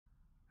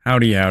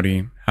Howdy,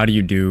 howdy. How do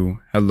you do?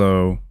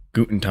 Hello,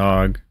 guten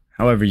tag,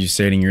 however you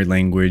say it in your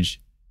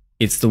language.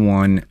 It's the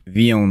one,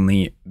 the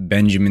only,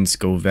 Benjamin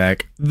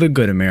Scovach, the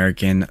good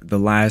American, the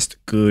last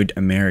good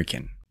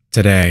American.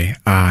 Today,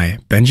 I,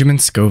 Benjamin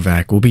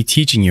Scovach, will be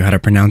teaching you how to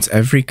pronounce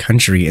every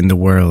country in the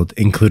world,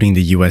 including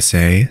the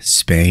USA,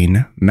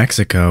 Spain,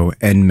 Mexico,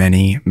 and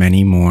many,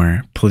 many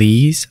more.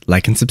 Please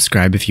like and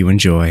subscribe if you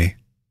enjoy.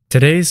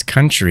 Today's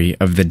country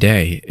of the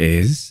day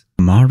is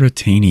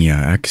Mauritania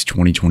X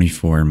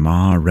 2024.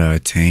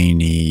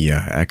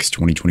 Mauritania X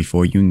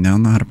 2024. You now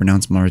know how to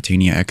pronounce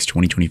Mauritania X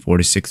 2024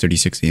 to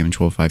 6:36 a.m.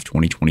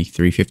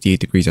 12/5/2023. 58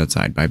 degrees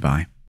outside.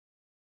 Bye-bye.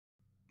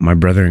 My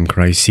brother in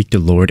Christ, seek the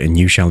Lord and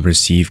you shall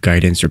receive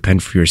guidance.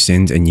 Repent for your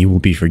sins and you will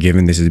be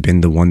forgiven. This has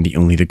been the one, the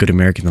only, the good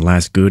American, the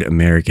last good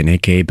American,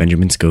 aka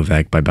Benjamin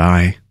Scovach.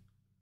 Bye-bye.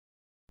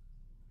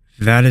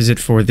 That is it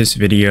for this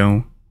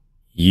video.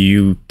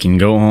 You can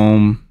go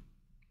home.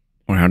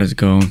 Or how does it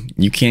go?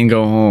 You can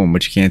go home,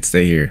 but you can't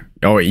stay here.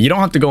 Oh, wait, you don't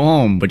have to go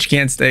home, but you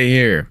can't stay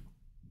here.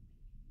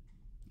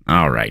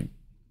 All right.